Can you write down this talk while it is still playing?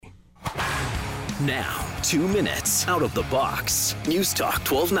Now, 2 minutes out of the box. News Talk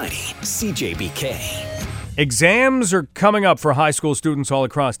 1290, CJBK. Exams are coming up for high school students all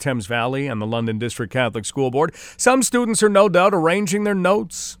across Thames Valley and the London District Catholic School Board. Some students are no doubt arranging their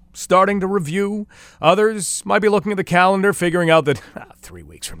notes, starting to review. Others might be looking at the calendar, figuring out that 3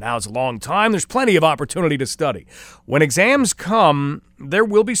 weeks from now is a long time. There's plenty of opportunity to study. When exams come, there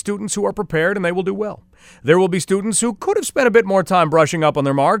will be students who are prepared and they will do well. There will be students who could have spent a bit more time brushing up on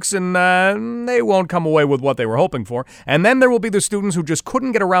their marks and they won't come away with what they were hoping for. And then there will be the students who just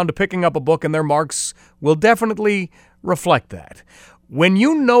couldn't get around to picking up a book, and their marks will definitely reflect that. When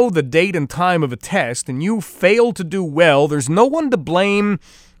you know the date and time of a test and you fail to do well, there's no one to blame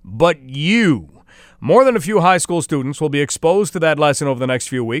but you. More than a few high school students will be exposed to that lesson over the next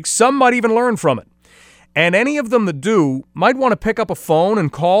few weeks. Some might even learn from it. And any of them that do might want to pick up a phone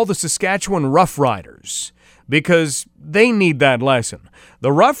and call the Saskatchewan Roughriders because they need that lesson.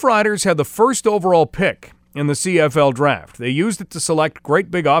 The Roughriders had the first overall pick in the CFL draft. They used it to select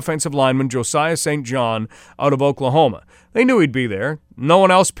great big offensive lineman Josiah St. John out of Oklahoma. They knew he'd be there. No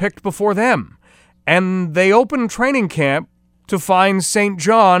one else picked before them. And they opened training camp to find St.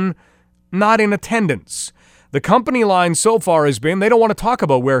 John not in attendance. The company line so far has been they don't want to talk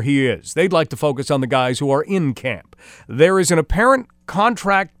about where he is. They'd like to focus on the guys who are in camp. There is an apparent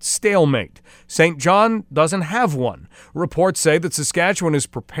contract stalemate. St. John doesn't have one. Reports say that Saskatchewan is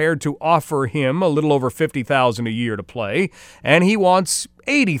prepared to offer him a little over $50,000 a year to play, and he wants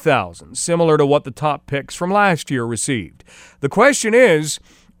 $80,000, similar to what the top picks from last year received. The question is,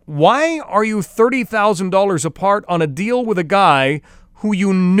 why are you $30,000 apart on a deal with a guy who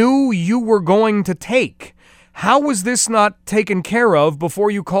you knew you were going to take? How was this not taken care of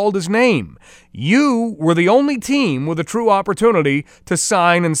before you called his name? You were the only team with a true opportunity to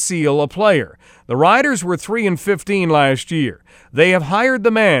sign and seal a player. The Riders were 3-15 last year. They have hired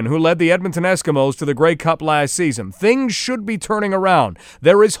the man who led the Edmonton Eskimos to the Grey Cup last season. Things should be turning around.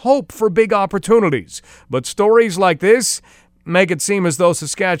 There is hope for big opportunities. But stories like this make it seem as though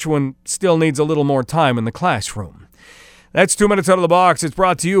Saskatchewan still needs a little more time in the classroom. That's 2 minutes out of the box. It's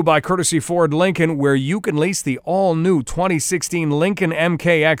brought to you by Courtesy Ford Lincoln, where you can lease the all-new 2016 Lincoln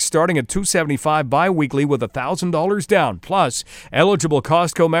MKX starting at $275 bi-weekly with $1,000 down. Plus, eligible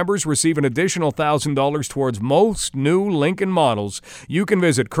Costco members receive an additional $1,000 towards most new Lincoln models. You can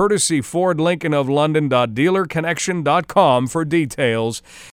visit Courtesy Ford Lincoln of London.dealerconnection.com for details.